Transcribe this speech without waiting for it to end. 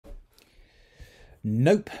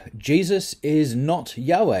Nope, Jesus is not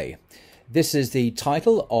Yahweh. This is the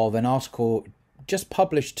title of an article just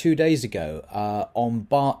published 2 days ago on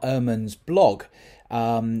Bart Ehrman's blog.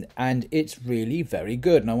 And it's really very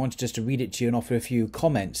good. And I wanted just to read it to you and offer a few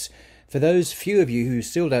comments. For those few of you who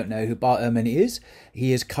still don't know who Bart Ehrman is,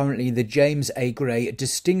 he is currently the James A. Gray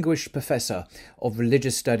Distinguished Professor of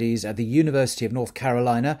Religious Studies at the University of North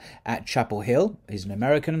Carolina at Chapel Hill. He's an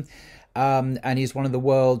American. And he's one of the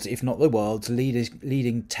world's, if not the world's,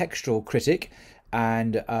 leading textual critic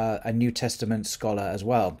and a New Testament scholar as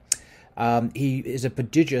well. He is a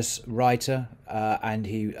prodigious writer, and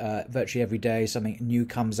he virtually every day something new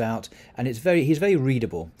comes out, and he's very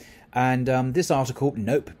readable. And this article,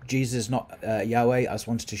 Nope, Jesus is not Yahweh, I just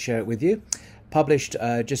wanted to share it with you, published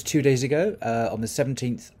just 2 days ago on the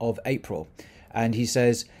 17th of April. And he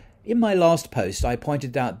says, in my last post, I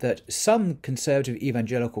pointed out that some conservative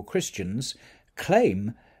evangelical Christians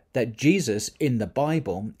claim that Jesus in the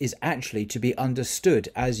Bible is actually to be understood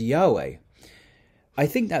as Yahweh. I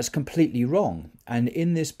think that's completely wrong, and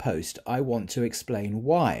in this post I want to explain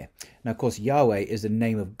why. Now, of course, Yahweh is the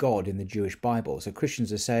name of God in the Jewish Bible, so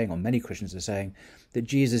Christians are saying, or many Christians are saying, that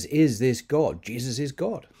Jesus is this God. Jesus is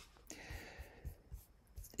God.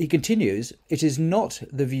 He continues, it is not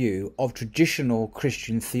the view of traditional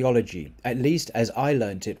Christian theology, at least as I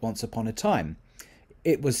learnt it once upon a time.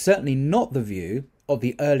 It was certainly not the view of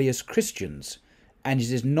the earliest Christians, and it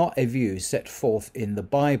is not a view set forth in the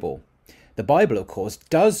Bible. The Bible, of course,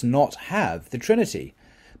 does not have the Trinity,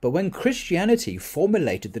 but when Christianity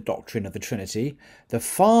formulated the doctrine of the Trinity, the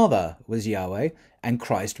Father was Yahweh and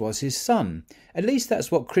Christ was his Son. At least that's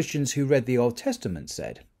what Christians who read the Old Testament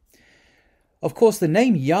said. Of course, the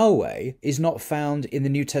name Yahweh is not found in the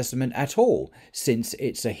New Testament at all, since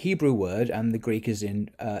it's a Hebrew word and the Greek is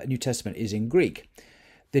New Testament is in Greek.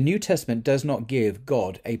 The New Testament does not give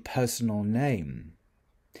God a personal name.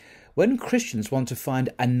 When Christians want to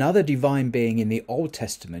find another divine being in the Old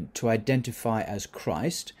Testament to identify as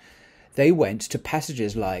Christ, they went to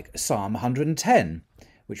passages like Psalm 110,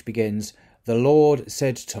 which begins, "The Lord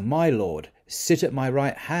said to my Lord, sit at my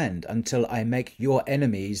right hand until I make your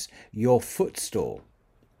enemies your footstool."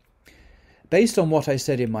 Based on what I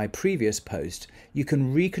said in my previous post, you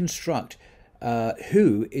can reconstruct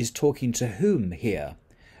who is talking to whom here.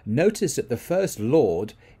 Notice that the first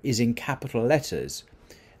Lord is in capital letters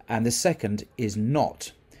and the second is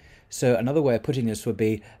not. So another way of putting this would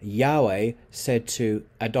be Yahweh said to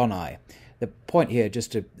Adonai. The point here,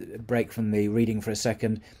 just to break from the reading for a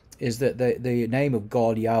second, is that the name of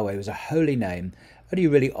God, Yahweh, was a holy name, only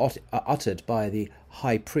really uttered by the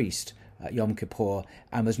high priest at Yom Kippur,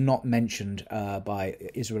 and was not mentioned by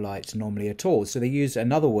Israelites normally at all. So they used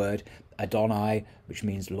another word, Adonai, which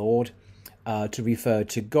means Lord, to refer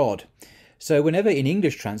to God. So whenever in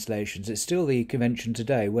English translations, it's still the convention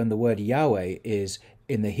today, when the word Yahweh is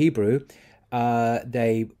in the Hebrew,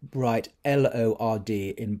 they write Lord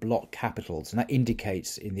in block capitals, and that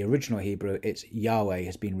indicates in the original Hebrew it's Yahweh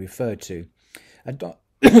has been referred to.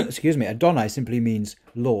 Adonai simply means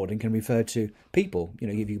Lord and can refer to people. You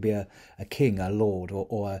know, if you be a king, a lord,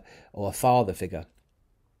 or a father figure.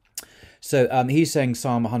 So he's saying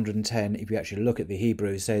Psalm 110, if you actually look at the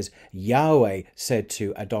Hebrew, says Yahweh said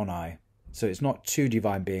to Adonai. So it's not two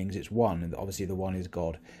divine beings, it's one, and obviously the one is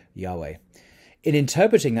God, Yahweh. In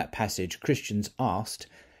interpreting that passage, Christians asked,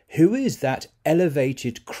 who is that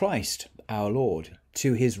elevated Christ, our Lord,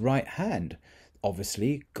 to his right hand?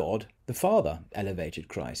 Obviously, God the Father elevated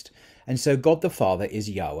Christ. And so God the Father is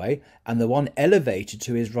Yahweh, and the one elevated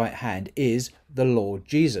to his right hand is the Lord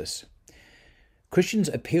Jesus. Christians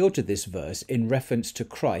appeal to this verse in reference to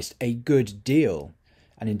Christ a good deal.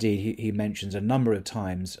 And indeed, he mentions a number of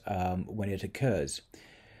times when it occurs.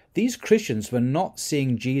 These Christians were not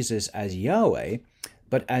seeing Jesus as Yahweh,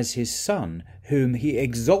 but as his Son, whom he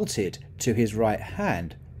exalted to his right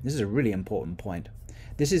hand. This is a really important point.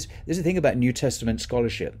 This is the thing about New Testament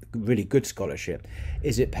scholarship, really good scholarship,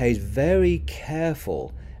 is it pays very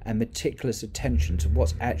careful and meticulous attention to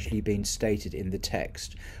what's actually being stated in the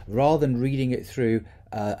text, rather than reading it through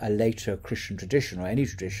a later Christian tradition or any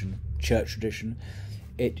tradition, church tradition.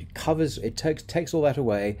 It takes all that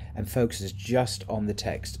away and focuses just on the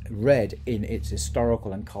text, read in its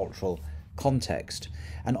historical and cultural context.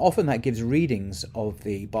 And often that gives readings of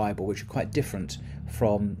the Bible which are quite different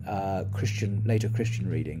from later Christian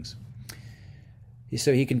readings.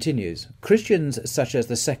 So he continues, Christians such as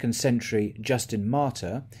the 2nd century Justin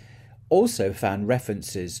Martyr also found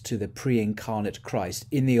references to the pre-incarnate Christ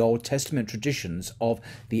in the Old Testament traditions of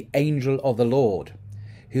the angel of the Lord,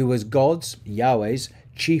 who was God's, Yahweh's,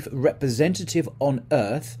 chief representative on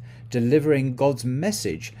earth, delivering God's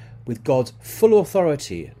message with God's full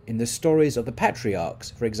authority in the stories of the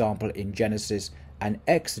patriarchs, for example in Genesis and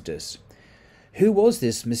Exodus. Who was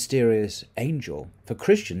this mysterious angel? For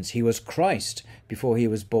Christians, he was Christ before he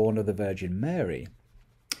was born of the Virgin Mary.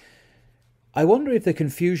 I wonder if the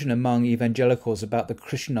confusion among evangelicals about the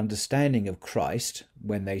Christian understanding of Christ,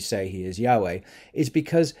 when they say he is Yahweh, is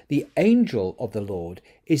because the angel of the Lord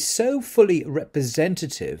is so fully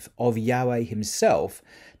representative of Yahweh himself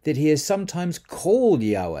that he is sometimes called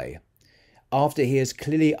Yahweh, after he is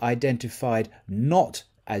clearly identified not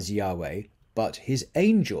as Yahweh, but his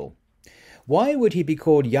angel. Why would he be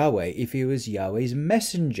called Yahweh if he was Yahweh's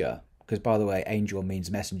messenger? Because, by the way, angel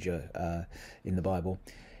means messenger in the Bible.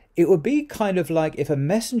 It would be kind of like if a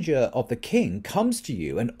messenger of the king comes to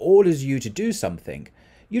you and orders you to do something,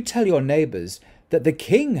 you tell your neighbours that the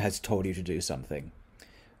king has told you to do something.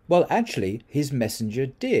 Well, actually, his messenger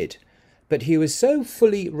did, but he was so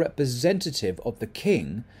fully representative of the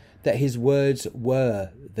king that his words were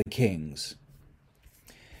the king's.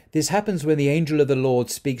 This happens when the angel of the Lord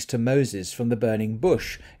speaks to Moses from the burning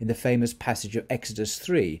bush in the famous passage of Exodus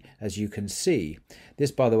 3, as you can see.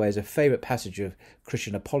 This, by the way, is a favourite passage of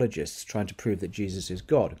Christian apologists trying to prove that Jesus is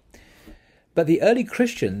God. But the early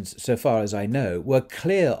Christians, so far as I know, were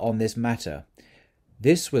clear on this matter.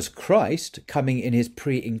 This was Christ coming in his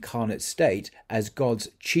pre-incarnate state as God's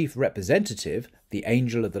chief representative, the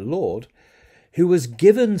angel of the Lord, who was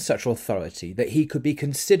given such authority that he could be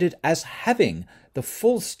considered as having the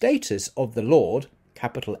full status of the Lord,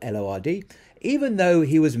 capital L-O-R-D, even though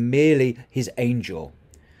he was merely his angel,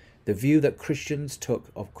 the view that Christians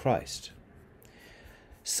took of Christ.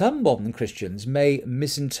 Some modern Christians may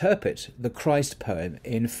misinterpret the Christ poem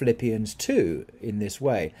in Philippians 2 in this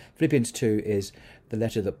way. Philippians 2 is the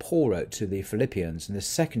letter that Paul wrote to the Philippians, and the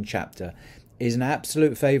second chapter is an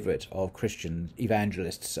absolute favourite of Christian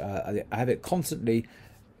evangelists. I have it constantly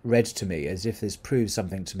read to me as if this proves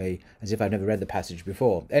something to me, as if I've never read the passage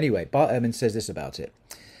before. Anyway, Bart Ehrman says this about it.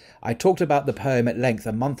 I talked about the poem at length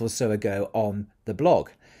a month or so ago on the blog.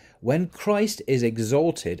 When Christ is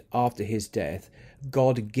exalted after his death,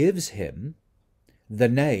 God gives him the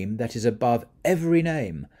name that is above every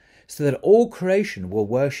name, so that all creation will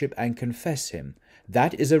worship and confess him.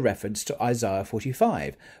 That is a reference to Isaiah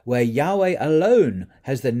 45, where Yahweh alone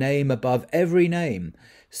has the name above every name,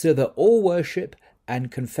 so that all worship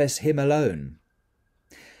and confess him alone.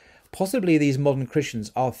 Possibly these modern Christians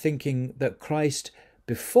are thinking that Christ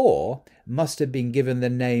before must have been given the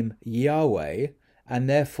name Yahweh, and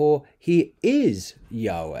therefore he is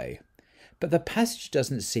Yahweh. But the passage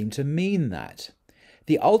doesn't seem to mean that.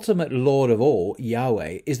 The ultimate Lord of all,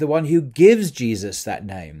 Yahweh, is the one who gives Jesus that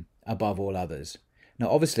name above all others. Now,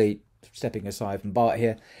 obviously, stepping aside from Bart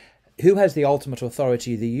here, who has the ultimate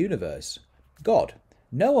authority of the universe? God.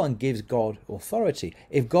 No one gives God authority.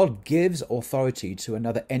 If God gives authority to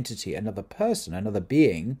another entity, another person, another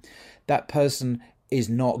being, that person is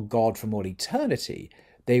not God from all eternity.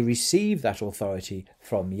 They receive that authority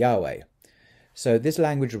from Yahweh. So this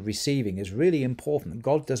language of receiving is really important.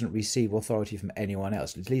 God doesn't receive authority from anyone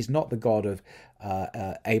else, at least not the God of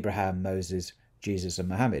Abraham, Moses, Jesus and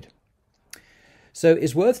Muhammad. So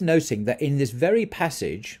it's worth noting that in this very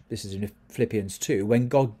passage, this is in Philippians 2, when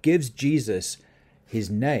God gives Jesus his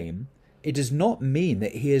name, it does not mean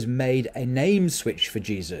that he has made a name switch for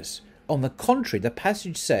Jesus. On the contrary, the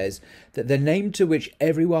passage says that the name to which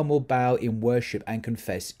everyone will bow in worship and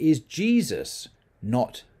confess is Jesus,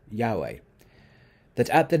 not Yahweh. That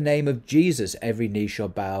at the name of Jesus every knee shall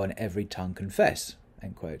bow and every tongue confess.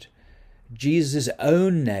 End quote. Jesus'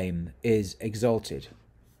 own name is exalted.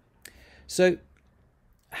 So,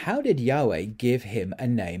 how did Yahweh give him a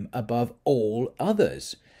name above all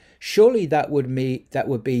others? Surely that would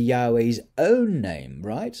be Yahweh's own name,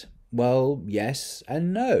 right? Well, yes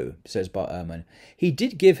and no, says Bart Ehrman. He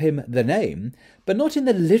did give him the name, but not in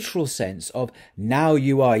the literal sense of now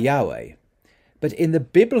you are Yahweh, but in the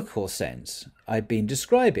biblical sense I've been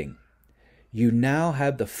describing. You now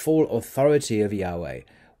have the full authority of Yahweh.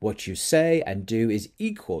 What you say and do is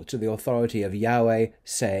equal to the authority of Yahweh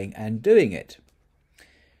saying and doing it.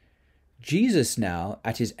 Jesus now,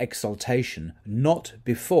 at his exaltation, not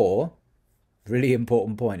before, really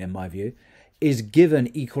important point in my view, is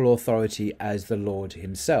given equal authority as the Lord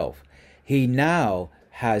himself. He now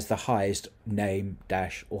has the highest name -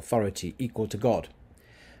 authority equal to God.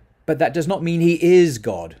 But that does not mean he is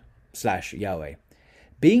God / Yahweh.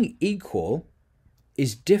 Being equal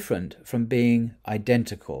is different from being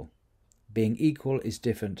identical. Being equal is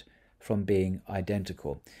different from being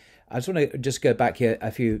identical. I just want to go back here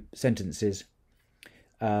a few sentences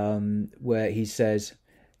where he says,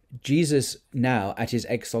 Jesus now at his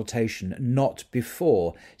exaltation, not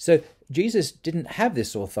before. So Jesus didn't have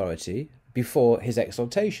this authority before his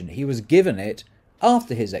exaltation. He was given it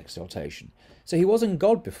after his exaltation. So he wasn't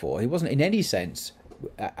God before. He wasn't in any sense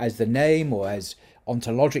as the name or as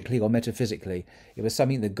ontologically or metaphysically. It was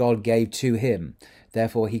something that God gave to him.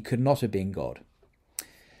 Therefore, he could not have been God.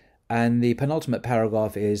 And the penultimate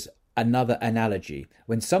paragraph is another analogy.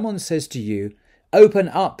 When someone says to you, "Open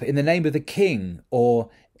up in the name of the king," or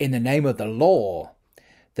 "in the name of the law,"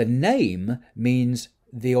 the name means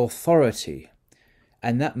the authority.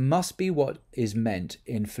 And that must be what is meant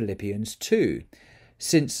in Philippians 2,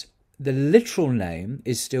 since the literal name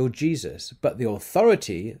is still Jesus, but the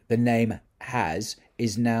authority the name has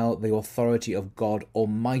is now the authority of God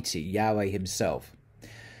Almighty, Yahweh himself.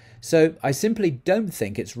 So I simply don't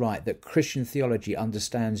think it's right that Christian theology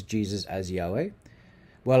understands Jesus as Yahweh.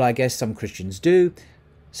 Well, I guess some Christians do,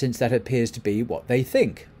 since that appears to be what they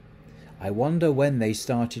think. I wonder when they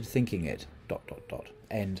started thinking it, ...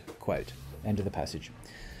 End quote. End of the passage.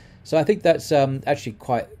 So I think that's actually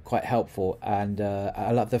quite helpful, and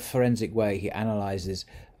I love the forensic way he analyzes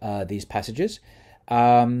these passages.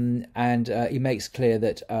 And he makes clear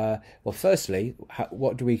that, well, firstly,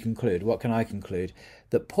 what do we conclude? What can I conclude?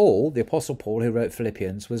 That Paul, the Apostle Paul, who wrote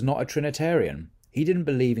Philippians, was not a Trinitarian. He didn't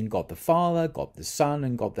believe in God the Father, God the Son,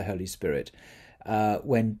 and God the Holy Spirit.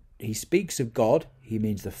 When he speaks of God, he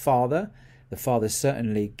means the Father. The Father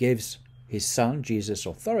certainly gives his Son, Jesus,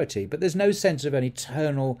 authority, but there's no sense of an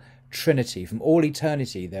eternal Trinity. From all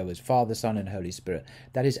eternity, there was Father, Son, and Holy Spirit.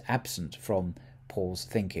 That is absent from Paul's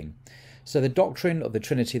thinking. So the doctrine of the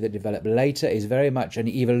Trinity that developed later is very much an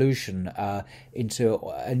evolution into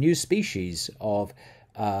a new species of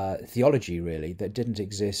theology, really, that didn't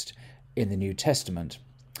exist in the New Testament.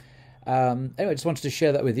 Anyway, I just wanted to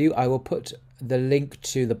share that with you. I will put the link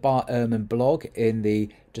to the Bart Ehrman blog in the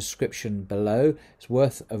description below. It's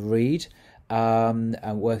worth a read and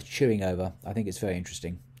worth chewing over. I think it's very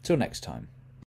interesting. Till next time.